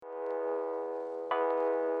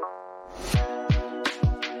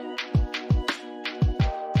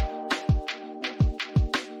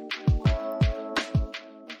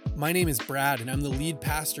My name is Brad, and I'm the lead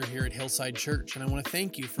pastor here at Hillside Church, and I want to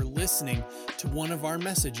thank you for listening to one of our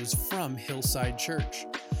messages from Hillside Church.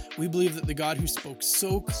 We believe that the God who spoke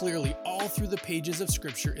so clearly all through the pages of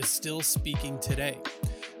Scripture is still speaking today.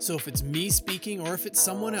 So if it's me speaking or if it's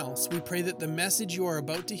someone else, we pray that the message you are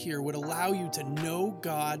about to hear would allow you to know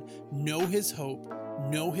God, know His hope,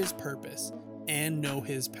 know His purpose, and know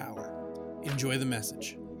His power. Enjoy the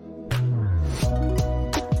message.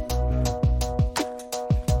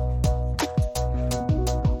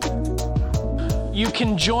 You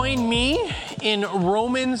can join me in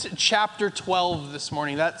Romans chapter 12 this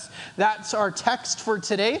morning. That's our text for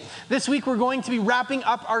today. This week we're going to be wrapping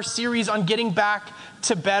up our series on getting back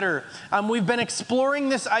to better. We've been exploring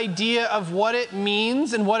this idea of what it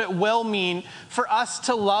means and what it will mean for us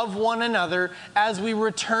to love one another as we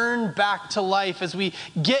return back to life. As we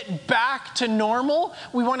get back to normal,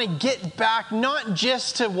 we want to get back not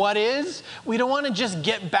just to what is. We don't want to just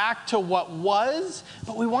get back to what was,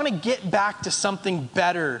 but we want to get back to something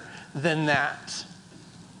better than that.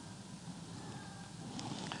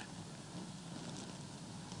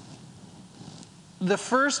 The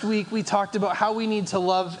first week we talked about how we need to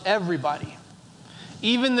love everybody,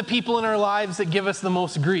 even the people in our lives that give us the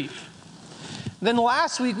most grief. Then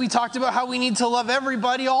last week we talked about how we need to love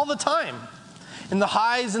everybody all the time, in the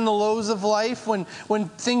highs and the lows of life, when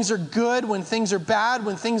things are good, when things are bad,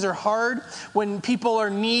 when things are hard, when people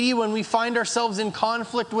are needy, when we find ourselves in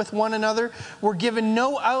conflict with one another. We're given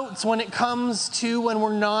no outs when it comes to when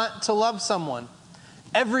we're not to love someone.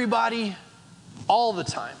 Everybody, all the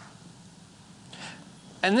time.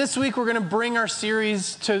 And this week we're going to bring our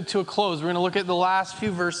series to a close. We're going to look at the last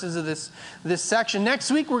few verses of this section.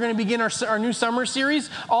 Next week we're going to begin our new summer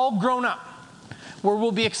series, All Grown Up, where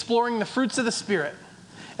we'll be exploring the fruits of the Spirit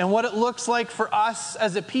and what it looks like for us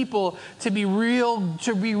as a people to be real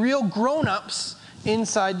grown-ups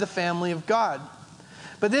inside the family of God.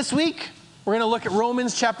 But this week we're going to look at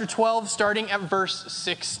Romans chapter 12, starting at verse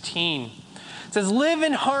 16. It says, "Live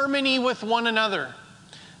in harmony with one another.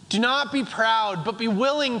 Do not be proud, but be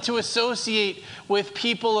willing to associate with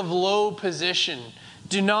people of low position.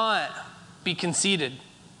 Do not be conceited."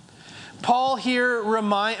 Paul here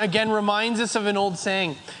reminds us of an old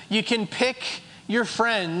saying. You can pick your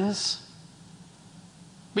friends,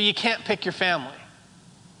 but you can't pick your family.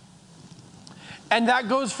 And that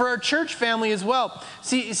goes for our church family as well.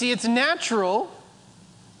 See, it's natural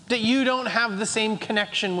that you don't have the same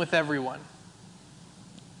connection with everyone.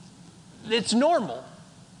 It's normal.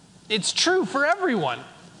 It's true for everyone.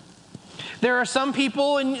 There are some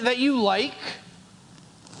people that you like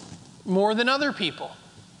more than other people.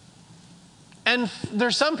 And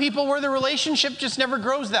there's some people where the relationship just never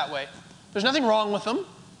grows that way. There's nothing wrong with them.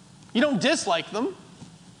 You don't dislike them.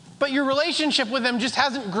 But your relationship with them just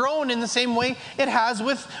hasn't grown in the same way it has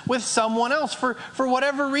with someone else for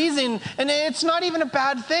whatever reason. And it's not even a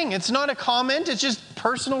bad thing. It's not a comment. It's just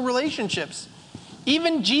personal relationships.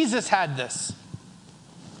 Even Jesus had this.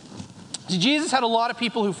 Jesus had a lot of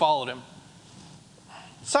people who followed him.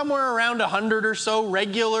 Somewhere around 100 or so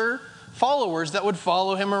regular followers that would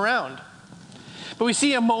follow him around. But we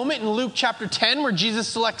see a moment in Luke chapter 10 where Jesus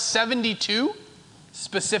selects 72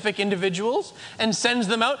 specific individuals and sends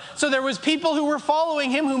them out. So there was people who were following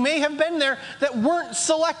him who may have been there that weren't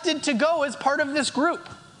selected to go as part of this group.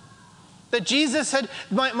 That Jesus had,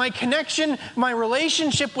 my connection, my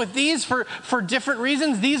relationship with these for different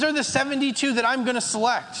reasons, these are the 72 that I'm going to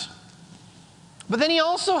select. But then he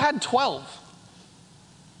also had 12.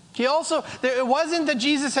 It wasn't that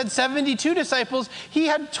Jesus had 72 disciples. He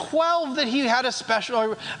had 12 that he had a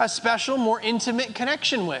special, more intimate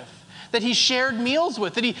connection with, that he shared meals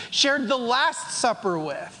with, that he shared the Last Supper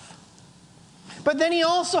with. But then he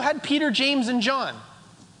also had Peter, James, and John,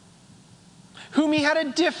 whom he had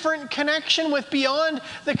a different connection with beyond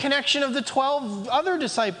the connection of the 12 other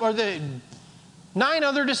disciples, or the 9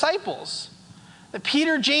 other disciples. That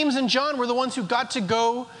Peter, James, and John were the ones who got to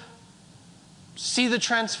go see the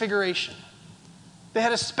transfiguration. They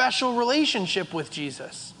had a special relationship with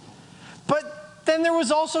Jesus. But then there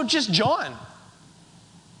was also just John,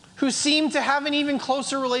 who seemed to have an even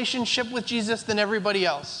closer relationship with Jesus than everybody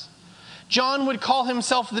else. John would call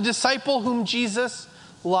himself the disciple whom Jesus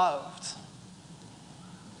loved.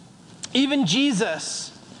 Even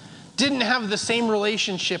Jesus didn't have the same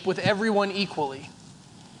relationship with everyone equally.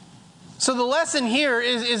 So the lesson here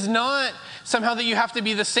is not somehow that you have to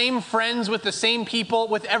be the same friends with the same people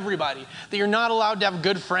with everybody, that you're not allowed to have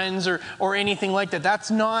good friends or anything like that.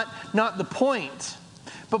 That's not the point.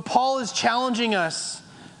 But Paul is challenging us,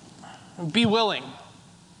 be willing.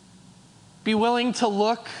 Be willing to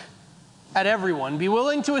look at everyone. Be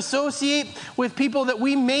willing to associate with people that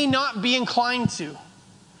we may not be inclined to.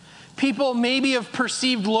 People maybe of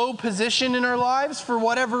perceived low position in our lives for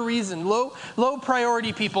whatever reason. Low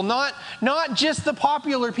priority people. Not just the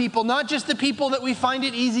popular people. Not just the people that we find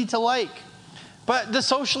it easy to like. But the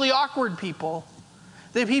socially awkward people.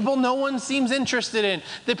 The people no one seems interested in.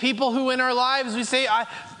 The people who in our lives we say,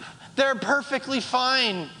 they're perfectly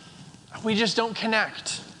fine. We just don't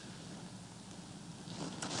connect.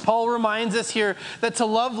 Paul reminds us here that to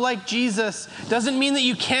love like Jesus doesn't mean that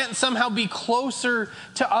you can't somehow be closer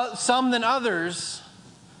to some than others.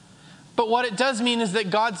 But what it does mean is that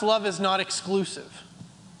God's love is not exclusive.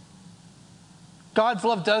 God's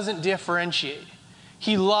love doesn't differentiate.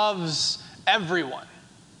 He loves everyone.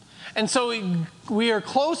 And so we are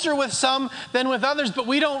closer with some than with others, but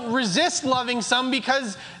we don't resist loving some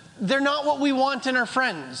because they're not what we want in our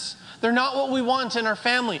friends. They're not what we want in our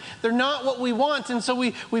family. They're not what we want. And so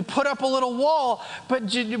we put up a little wall.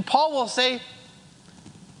 But Paul will say,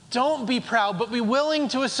 don't be proud, but be willing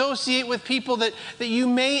to associate with people that you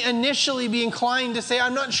may initially be inclined to say,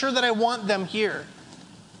 I'm not sure that I want them here.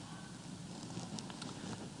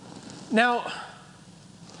 Now,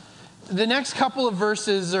 the next couple of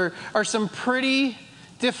verses are some pretty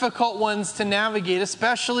difficult ones to navigate,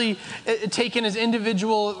 especially taken as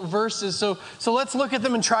individual verses. So let's look at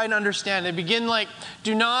them and try and understand. They begin like,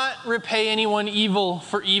 do not repay anyone evil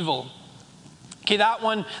for evil. Okay, that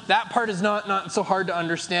part is not so hard to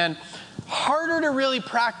understand. Harder to really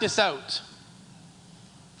practice out.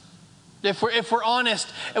 If we're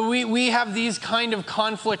honest, we have these kind of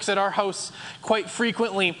conflicts at our house quite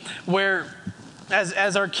frequently where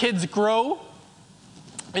as our kids grow,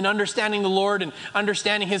 in understanding the Lord and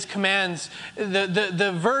understanding His commands,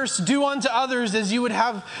 the verse, do unto others as you would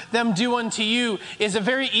have them do unto you, is a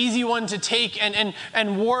very easy one to take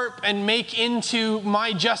and warp and make into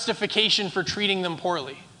my justification for treating them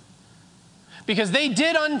poorly. Because they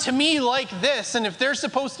did unto me like this, and if they're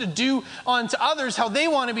supposed to do unto others how they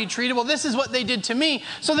want to be treated, well, this is what they did to me,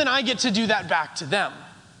 so then I get to do that back to them.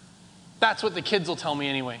 That's what the kids will tell me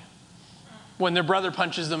anyway, when their brother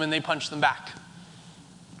punches them and they punch them back.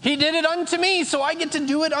 He did it unto me, so I get to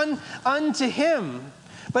do it unto him.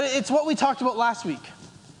 But it's what we talked about last week.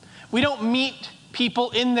 We don't meet people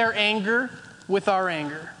in their anger with our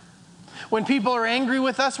anger. When people are angry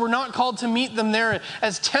with us, we're not called to meet them there.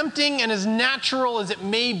 As tempting and as natural as it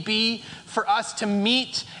may be for us to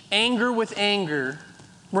meet anger with anger,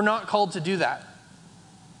 we're not called to do that.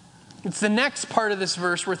 It's the next part of this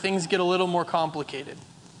verse where things get a little more complicated.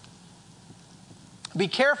 Be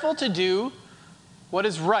careful to do what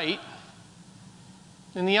is right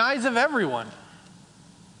in the eyes of everyone.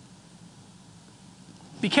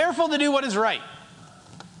 Be careful to do what is right.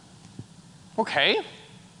 Okay.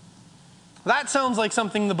 That sounds like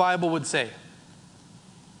something the Bible would say.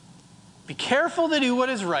 Be careful to do what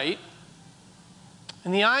is right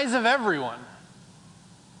in the eyes of everyone.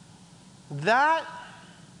 That,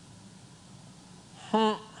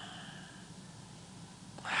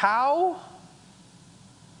 how?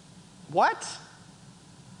 What?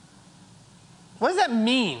 What does that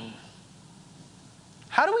mean?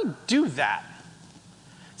 How do we do that?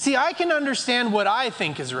 See, I can understand what I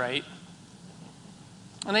think is right,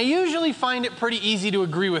 and I usually find it pretty easy to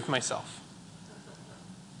agree with myself,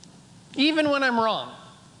 even when I'm wrong.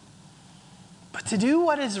 But to do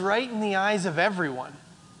what is right in the eyes of everyone,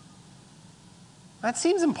 that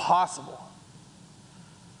seems impossible.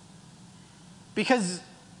 Because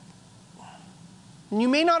you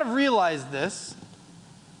may not have realized this,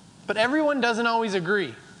 but everyone doesn't always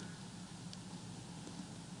agree.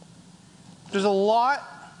 There's a lot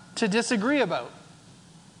to disagree about.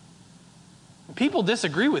 People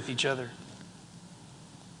disagree with each other.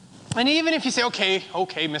 And even if you say, okay,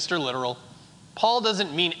 Mr. Literal, Paul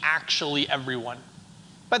doesn't mean actually everyone,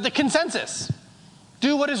 but the consensus.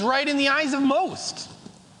 Do what is right in the eyes of most.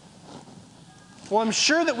 Well, I'm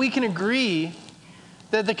sure that we can agree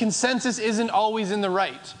that the consensus isn't always in the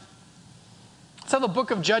right. That's how the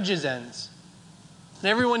book of Judges ends. And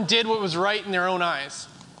everyone did what was right in their own eyes.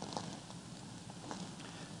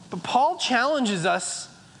 But Paul challenges us.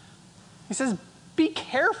 He says, be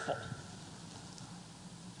careful.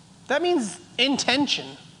 That means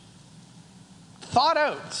intention. Thought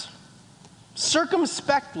out.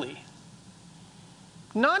 Circumspectly.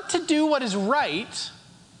 Not to do what is right,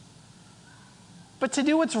 but to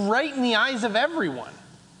do what's right in the eyes of everyone.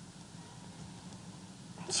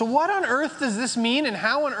 So what on earth does this mean, and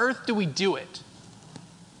how on earth do we do it?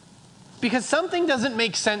 Because something doesn't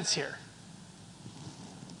make sense here.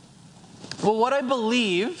 Well, what I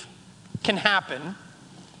believe can happen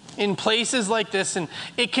in places like this, and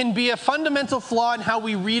it can be a fundamental flaw in how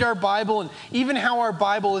we read our Bible and even how our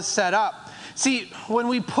Bible is set up. See, when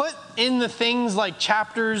we put in the things like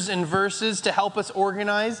chapters and verses to help us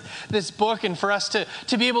organize this book and for us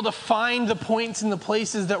to be able to find the points and the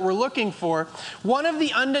places that we're looking for, one of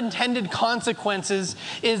the unintended consequences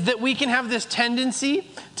is that we can have this tendency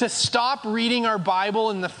to stop reading our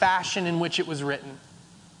Bible in the fashion in which it was written.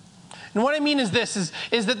 And what I mean is this,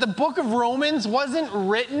 is that the book of Romans wasn't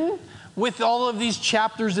written with all of these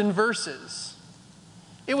chapters and verses.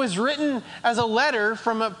 It was written as a letter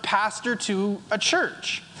from a pastor to a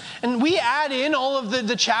church. And we add in all of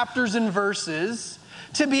the chapters and verses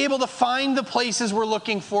to be able to find the places we're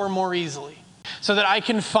looking for more easily. So that I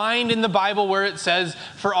can find in the Bible where it says,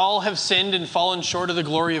 "For all have sinned and fallen short of the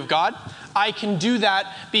glory of God." I can do that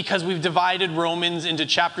because we've divided Romans into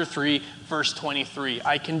chapter 3, verse 23.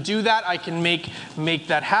 I can do that. I can make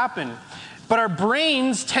that happen. But our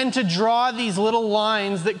brains tend to draw these little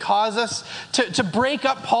lines that cause us to break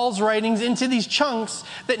up Paul's writings into these chunks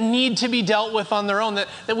that need to be dealt with on their own.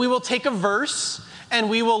 That we will take a verse and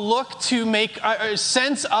we will look to make a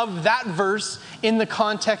sense of that verse in the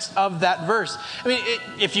context of that verse. I mean,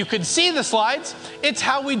 if you could see the slides, it's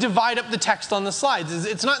how we divide up the text on the slides.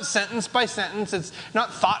 It's not sentence by sentence. It's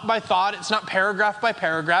not thought by thought. It's not paragraph by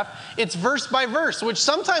paragraph. It's verse by verse, which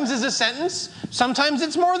sometimes is a sentence. Sometimes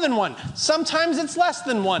it's more than one. Sometimes it's less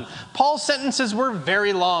than one. Paul's sentences were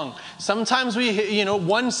very long. Sometimes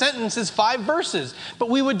one sentence is 5 verses, but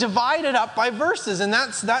we would divide it up by verses, and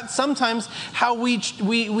that's sometimes how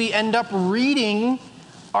we end up reading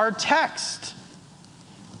our text.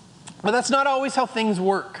 But that's not always how things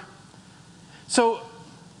work. So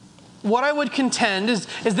what I would contend is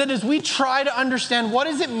that as we try to understand what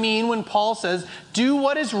does it mean when Paul says, "Do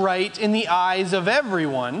what is right in the eyes of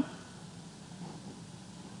everyone,"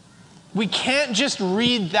 we can't just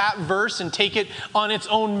read that verse and take it on its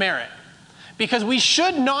own merit. Because we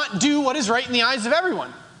should not do what is right in the eyes of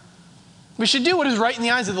everyone. We should do what is right in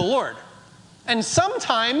the eyes of the Lord. And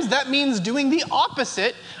sometimes that means doing the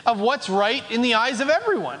opposite of what's right in the eyes of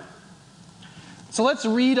everyone. So let's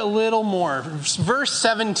read a little more. Verse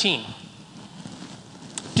 17.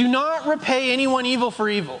 "Do not repay anyone evil for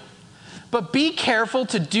evil, but be careful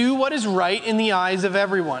to do what is right in the eyes of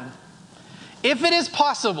everyone. If it is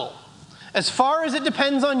possible, as far as it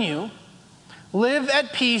depends on you, live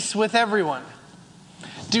at peace with everyone.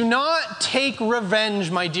 Do not take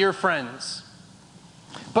revenge, my dear friends,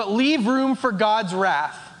 but leave room for God's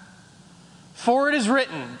wrath. For it is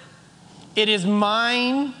written, 'It is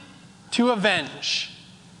mine to avenge.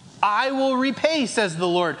 I will repay,' says the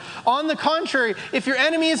Lord. On the contrary, if your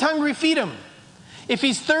enemy is hungry, feed him. If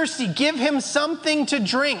he's thirsty, give him something to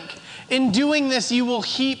drink. In doing this, you will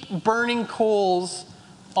heap burning coals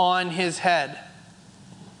on his head."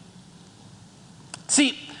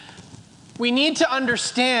 See, we need to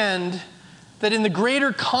understand that in the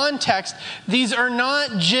greater context, these are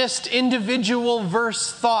not just individual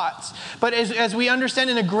verse thoughts. But as we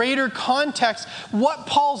understand in a greater context, what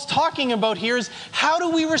Paul's talking about here is how do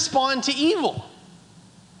we respond to evil?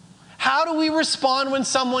 How do we respond when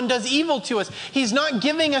someone does evil to us? He's not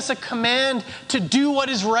giving us a command to do what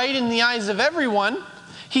is right in the eyes of everyone.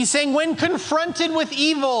 He's saying when confronted with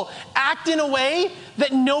evil, act in a way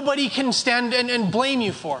that nobody can stand and blame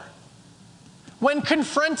you for. When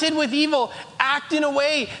confronted with evil, act in a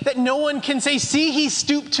way that no one can say, "See, he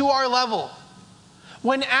stooped to our level."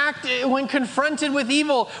 When confronted with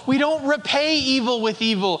evil, we don't repay evil with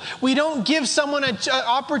evil. We don't give someone an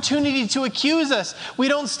opportunity to accuse us. We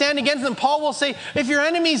don't stand against them. Paul will say, if your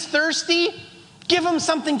enemy's thirsty, give him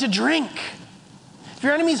something to drink. If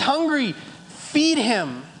your enemy's hungry, feed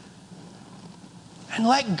him. And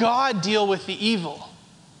let God deal with the evil.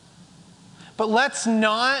 But let's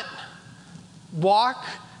not walk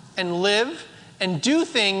and live and do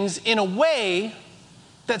things in a way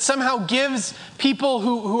that somehow gives people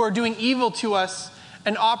who are doing evil to us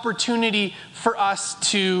an opportunity for us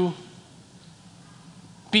to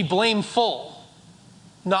be blameful,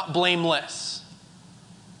 not blameless.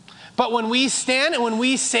 But when we stand and when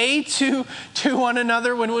we say to one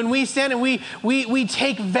another, when we stand and we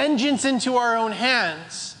take vengeance into our own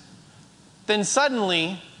hands, then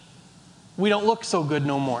suddenly we don't look so good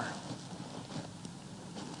no more.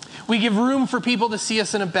 We give room for people to see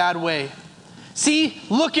us in a bad way. See,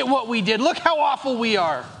 look at what we did. Look how awful we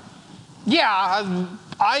are. Yeah,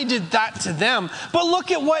 I did that to them. But look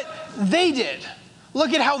at what they did.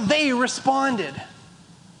 Look at how they responded.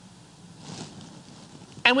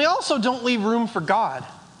 And we also don't leave room for God.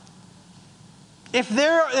 If they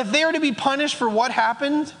are to be punished for what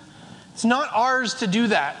happened, it's not ours to do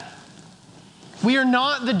that. We are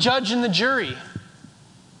not the judge and the jury.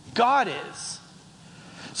 God is.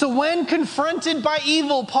 So when confronted by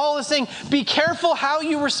evil, Paul is saying, be careful how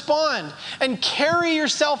you respond and carry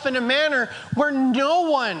yourself in a manner where no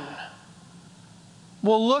one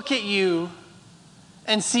will look at you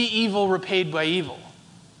and see evil repaid by evil.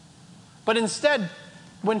 But instead,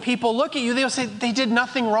 when people look at you, they'll say, they did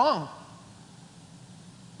nothing wrong.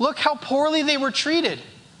 Look how poorly they were treated.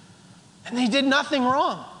 And they did nothing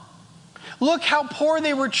wrong. Look how poor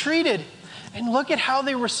they were treated. And look at how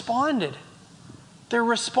they responded. Their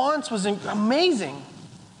response was amazing.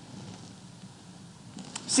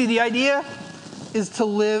 See, the idea is to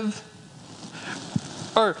live,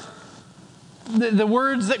 or the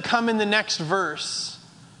words that come in the next verse,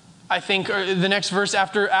 I think, or the next verse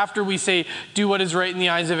after we say, do what is right in the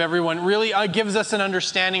eyes of everyone, really gives us an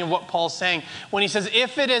understanding of what Paul's saying. When he says,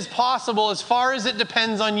 if it is possible, as far as it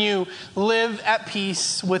depends on you, live at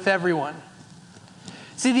peace with everyone.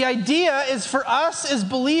 See, the idea is for us as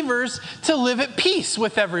believers to live at peace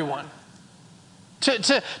with everyone.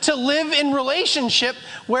 To live in relationship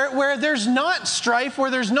where there's not strife,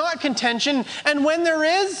 where there's not contention, and when there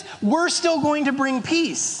is, we're still going to bring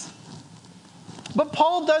peace. But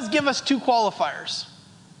Paul does give us two qualifiers.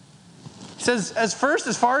 He says, as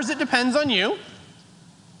far as it depends on you.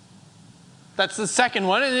 That's the second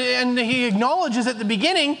one. And he acknowledges at the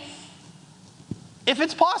beginning, if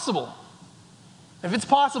it's possible. If it's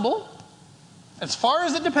possible, as far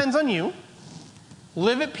as it depends on you,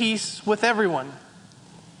 live at peace with everyone.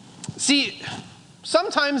 See,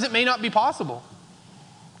 sometimes it may not be possible.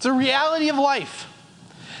 It's a reality of life.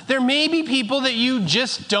 There may be people that you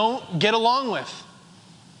just don't get along with.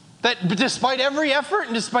 That despite every effort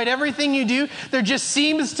and despite everything you do, there just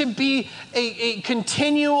seems to be a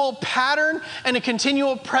continual pattern and a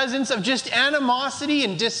continual presence of just animosity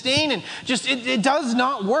and disdain, and just it does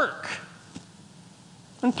not work.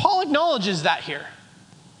 And Paul acknowledges that here.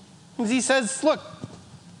 He says, look,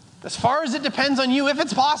 as far as it depends on you, if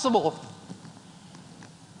it's possible.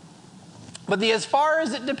 But as far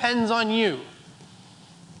as it depends on you,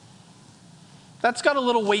 that's got a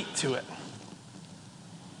little weight to it.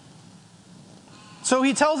 So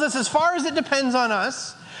he tells us, as far as it depends on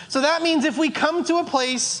us, so that means if we come to a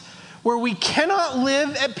place where we cannot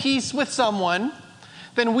live at peace with someone,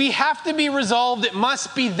 then we have to be resolved it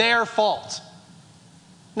must be their fault.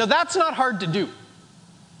 Now, that's not hard to do.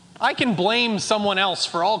 I can blame someone else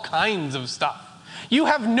for all kinds of stuff. You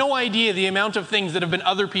have no idea the amount of things that have been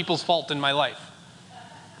other people's fault in my life.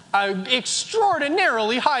 An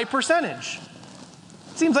extraordinarily high percentage.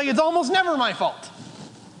 Seems like it's almost never my fault.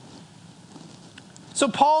 So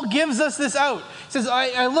Paul gives us this out. He says,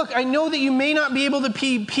 look, I know that you may not be able to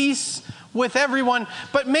be peace with everyone,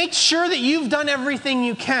 but make sure that you've done everything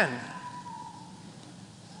you can.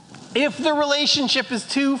 If the relationship is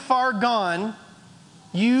too far gone,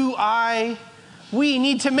 we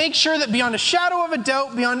need to make sure that beyond a shadow of a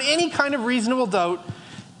doubt, beyond any kind of reasonable doubt,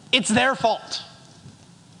 it's their fault.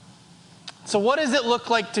 So what does it look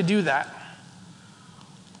like to do that?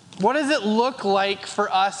 What does it look like for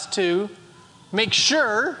us to make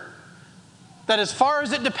sure that as far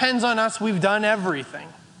as it depends on us, we've done everything?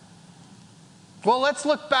 Well, let's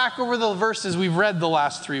look back over the verses we've read the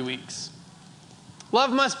last 3 weeks.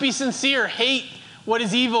 Love must be sincere. Hate what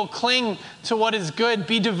is evil. Cling to what is good.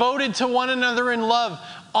 Be devoted to one another in love.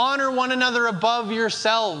 Honor one another above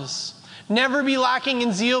yourselves. Never be lacking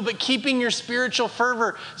in zeal, but keeping your spiritual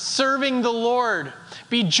fervor, serving the Lord.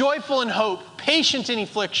 Be joyful in hope, patient in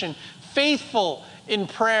affliction, faithful in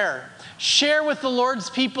prayer. Share with the Lord's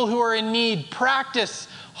people who are in need. Practice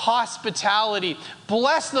hospitality.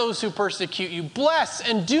 Bless those who persecute you. Bless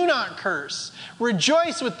and do not curse.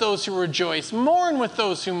 Rejoice with those who rejoice. Mourn with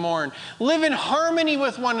those who mourn. Live in harmony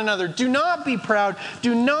with one another. Do not be proud.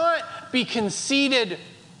 Do not be conceited,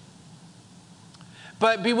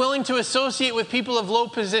 but be willing to associate with people of low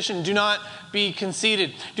position. Do not be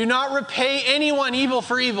conceited. Do not repay anyone evil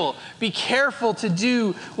for evil. Be careful to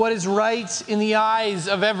do what is right in the eyes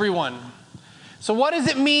of everyone. So what does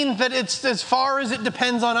it mean that it's as far as it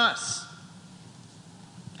depends on us?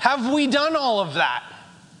 Have we done all of that?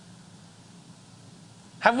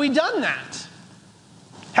 Have we done that?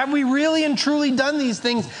 Have we really and truly done these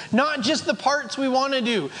things? Not just the parts we want to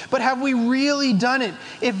do, but have we really done it?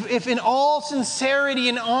 If in all sincerity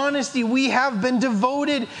and honesty we have been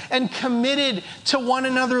devoted and committed to one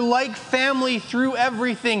another like family through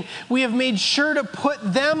everything, we have made sure to put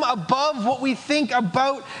them above what we think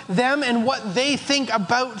about them and what they think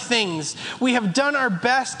about things. We have done our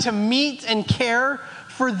best to meet and care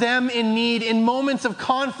for them in need. In moments of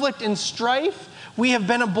conflict and strife, We have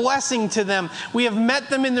been a blessing to them. We have met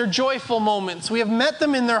them in their joyful moments. We have met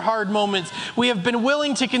them in their hard moments. We have been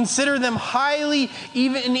willing to consider them highly,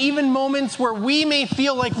 even moments where we may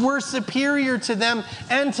feel like we're superior to them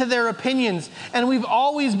and to their opinions. And we've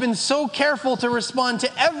always been so careful to respond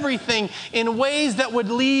to everything in ways that would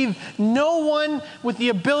leave no one with the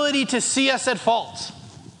ability to see us at fault.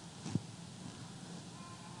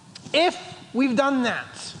 If we've done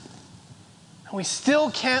that, and we still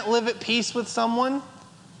can't live at peace with someone,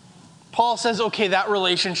 Paul says, okay, that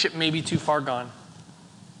relationship may be too far gone.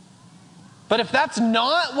 But if that's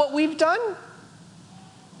not what we've done,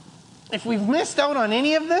 if we've missed out on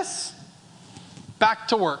any of this, back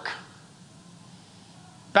to work.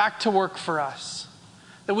 Back to work for us.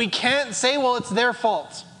 That we can't say, well, it's their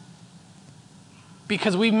fault,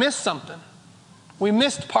 because we missed something. We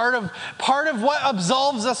missed part of what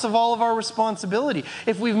absolves us of all of our responsibility.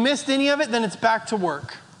 If we've missed any of it, then it's back to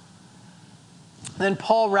work. Then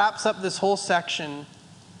Paul wraps up this whole section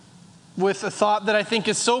with a thought that I think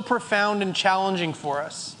is so profound and challenging for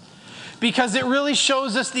us, because it really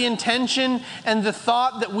shows us the intention and the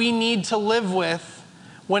thought that we need to live with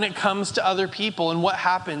when it comes to other people and what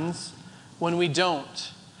happens when we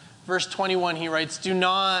don't. Verse 21, he writes, "Do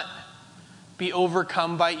not be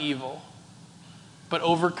overcome by evil, but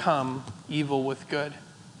overcome evil with good."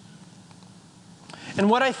 And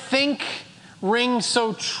what I think rings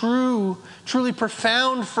so truly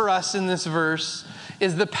profound for us in this verse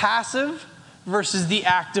is the passive versus the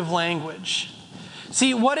active language.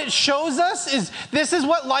 See, what it shows us is this is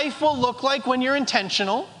what life will look like when you're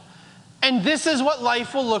intentional, and this is what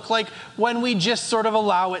life will look like when we just sort of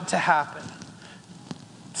allow it to happen.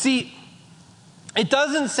 See, it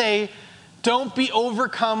doesn't say, don't be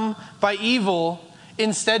overcome by evil,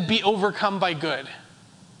 instead be overcome by good.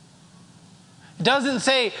 It doesn't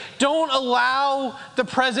say, don't allow the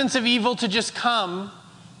presence of evil to just come,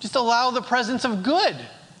 just allow the presence of good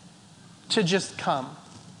to just come.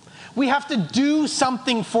 We have to do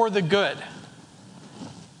something for the good.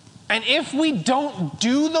 And if we don't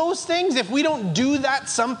do those things, if we don't do that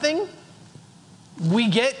something, we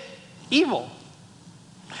get evil.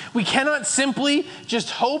 We cannot simply just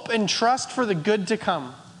hope and trust for the good to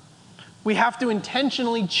come. We have to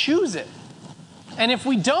intentionally choose it. And if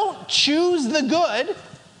we don't choose the good,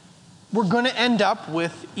 we're going to end up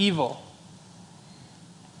with evil.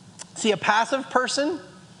 See, a passive person,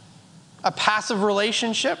 a passive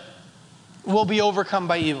relationship, will be overcome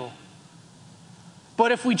by evil.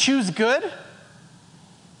 But if we choose good,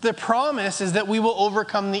 the promise is that we will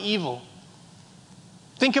overcome the evil.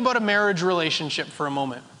 Think about a marriage relationship for a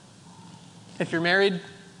moment. If you're married,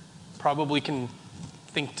 probably can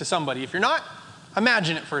think to somebody. If you're not,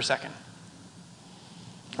 imagine it for a second.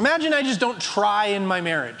 Imagine I just don't try in my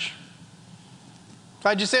marriage. If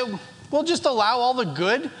I just say, we'll just allow all the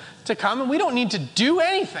good to come and we don't need to do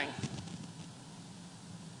anything.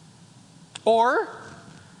 Or,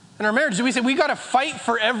 in our marriage, do we say we got to fight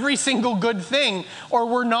for every single good thing or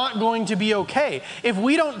we're not going to be okay? If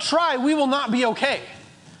we don't try, we will not be okay.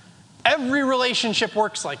 Every relationship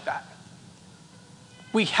works like that.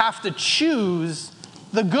 We have to choose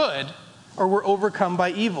the good or we're overcome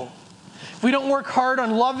by evil. If we don't work hard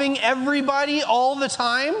on loving everybody all the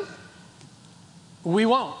time, we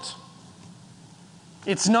won't.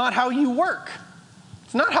 It's not how you work.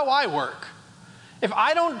 It's not how I work. If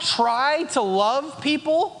I don't try to love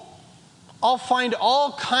people, I'll find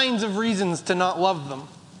all kinds of reasons to not love them.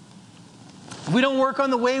 If we don't work on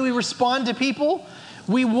the way we respond to people,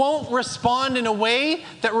 we won't respond in a way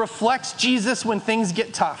that reflects Jesus when things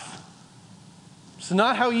get tough. It's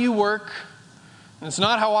not how you work, and it's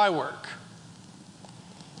not how I work.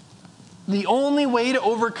 The only way to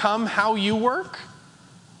overcome how you work,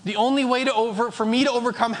 the only way for me to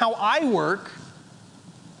overcome how I work,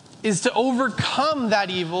 is to overcome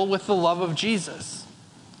that evil with the love of Jesus.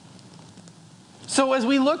 So as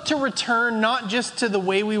we look to return not just to the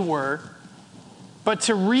way we were, but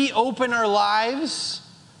to reopen our lives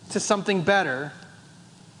to something better,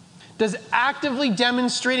 does actively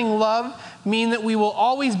demonstrating love mean that we will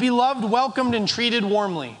always be loved, welcomed, and treated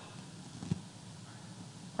warmly?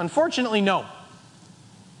 Unfortunately, no.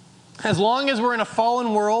 As long as we're in a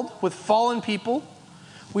fallen world with fallen people,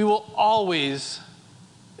 we will always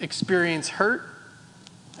experience hurt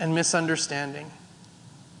and misunderstanding.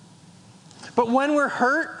 But when we're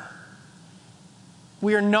hurt,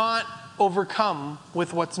 we are not overcome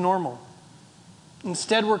with what's normal.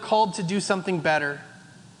 Instead, we're called to do something better,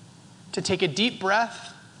 to take a deep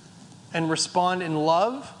breath and respond in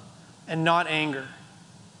love and not anger.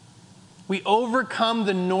 We overcome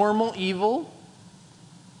the normal evil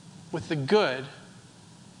with the good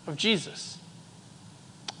of Jesus.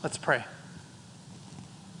 Let's pray.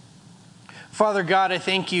 Father God, I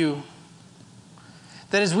thank you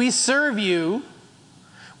that as we serve you,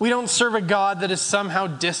 we don't serve a God that is somehow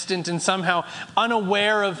distant and somehow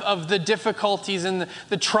unaware of the difficulties and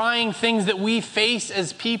the trying things that we face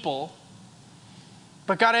as people.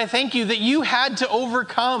 But God, I thank you that you had to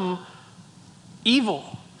overcome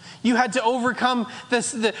evil. You had to overcome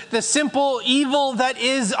the simple evil that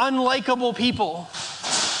is unlikable people.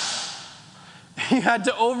 You had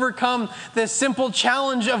to overcome the simple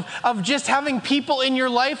challenge of just having people in your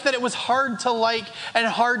life that it was hard to like and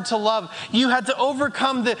hard to love. You had to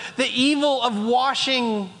overcome the evil of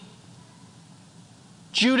washing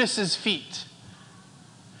Judas's feet.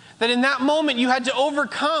 That in that moment you had to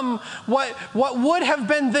overcome what would have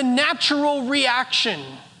been the natural reaction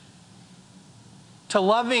to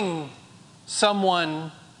loving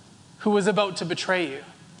someone who was about to betray you.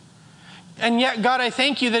 And yet, God, I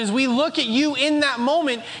thank you that as we look at you in that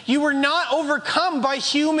moment, you were not overcome by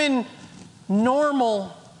human,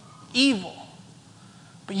 normal evil.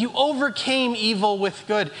 But you overcame evil with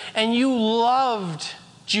good. And you loved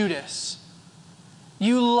Judas.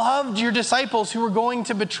 You loved your disciples who were going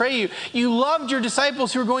to betray you. You loved your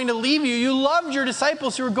disciples who were going to leave you. You loved your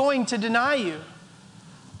disciples who were going to deny you.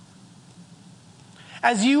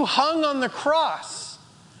 As you hung on the cross,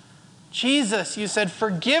 Jesus, you said,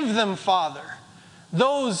 forgive them, Father,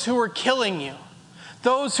 those who were killing you,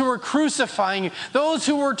 those who were crucifying you, those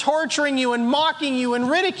who were torturing you and mocking you and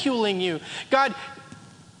ridiculing you. God,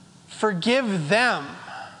 forgive them,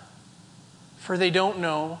 for they don't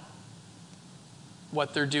know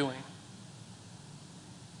what they're doing.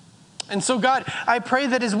 And so, God, I pray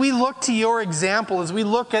that as we look to your example, as we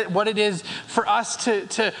look at what it is for us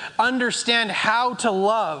to understand how to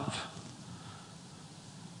love,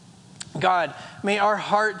 God, may our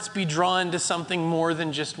hearts be drawn to something more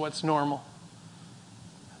than just what's normal.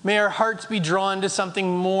 May our hearts be drawn to something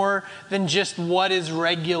more than just what is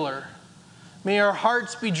regular. May our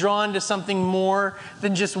hearts be drawn to something more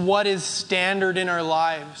than just what is standard in our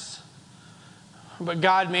lives. But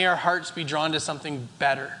God, may our hearts be drawn to something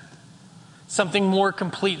better, something more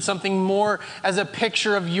complete, something more as a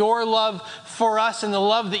picture of your love for us and the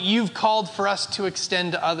love that you've called for us to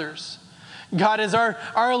extend to others. God, as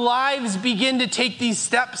our lives begin to take these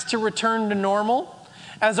steps to return to normal,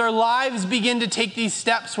 as our lives begin to take these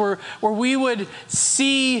steps where we would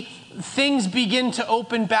see things begin to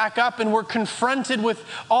open back up and we're confronted with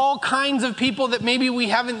all kinds of people that maybe we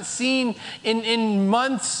haven't seen in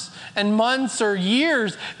months and months or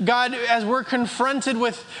years, God, as we're confronted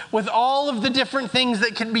with all of the different things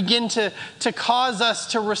that can begin to cause us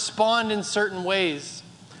to respond in certain ways,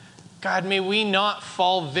 God, may we not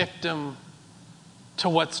fall victim to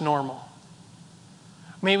what's normal.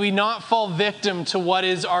 May we not fall victim to what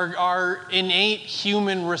is our innate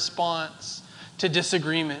human response to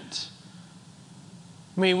disagreement.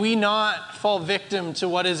 May we not fall victim to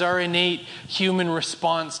what is our innate human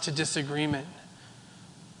response to disagreement.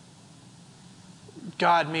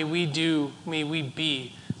 God, may we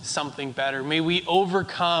be something better. May we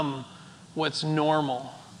overcome what's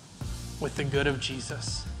normal with the good of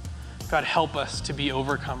Jesus. God, help us to be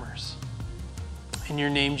overcomers. In your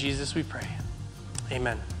name, Jesus, we pray.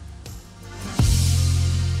 Amen.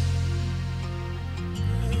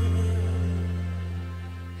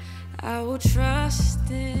 I will trust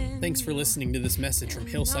in. Thanks for listening to this message from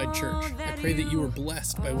Hillside Church. I pray that you were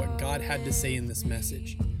blessed by what God had to say in this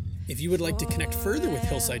message. If you would like to connect further with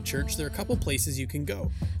Hillside Church, there are a couple places you can go.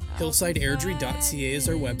 HillsideAirdrie.ca is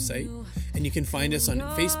our website, and you can find us on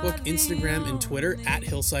Facebook, Instagram, and Twitter at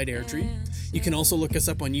Hillside Airdrie. You can also look us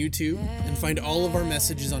up on YouTube and find all of our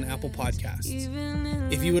messages on Apple Podcasts.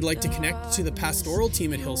 If you would like to connect to the pastoral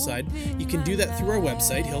team at Hillside, you can do that through our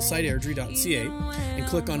website, hillsideairdrie.ca, and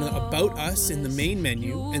click on About Us in the main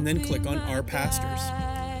menu, and then click on Our Pastors.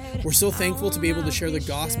 We're so thankful to be able to share the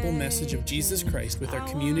gospel message of Jesus Christ with our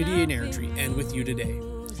community in Airdrie and with you today.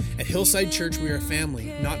 At Hillside Church, we are a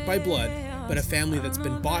family, not by blood, but a family that's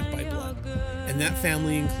been bought by blood. And that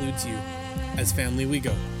family includes you. As family we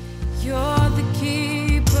go. You're the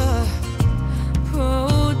keeper,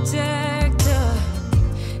 protector.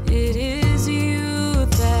 It is you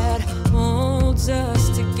that holds us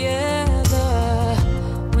together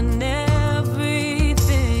when everything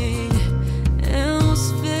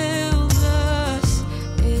else fails us.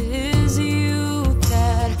 It is you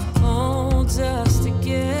that holds us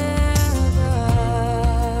together.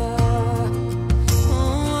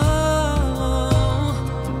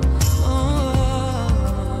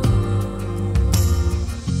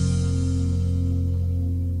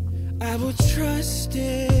 I will trust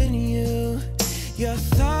in you, your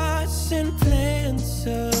thoughts and plans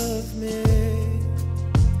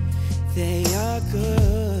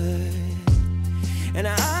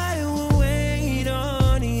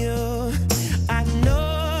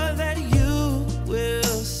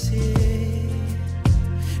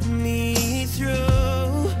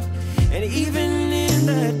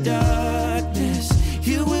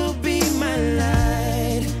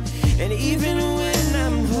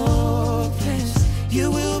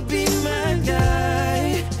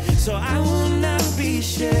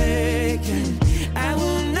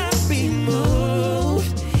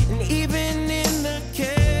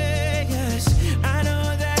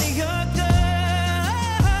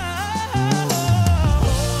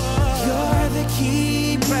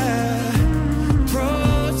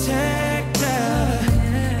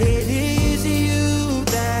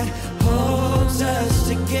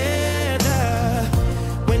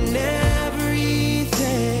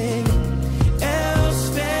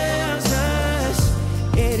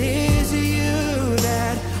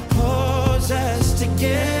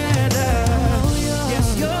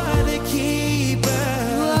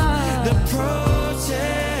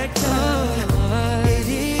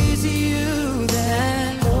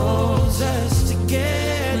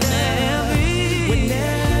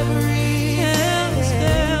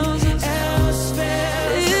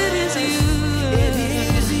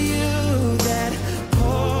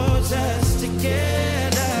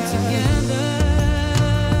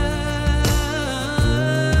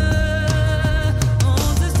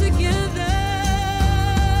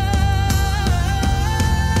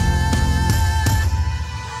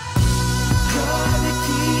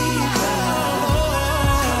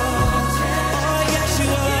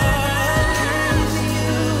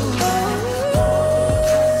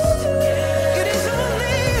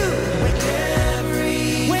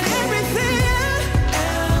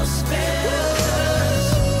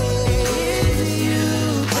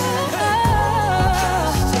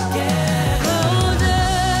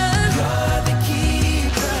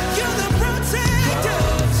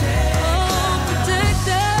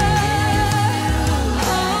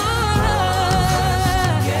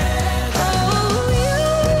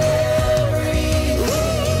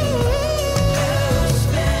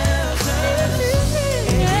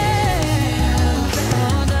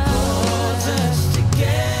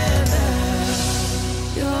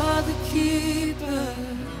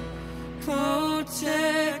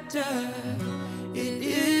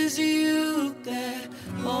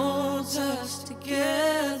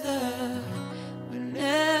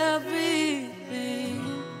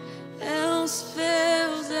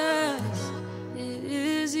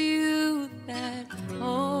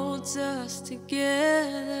together.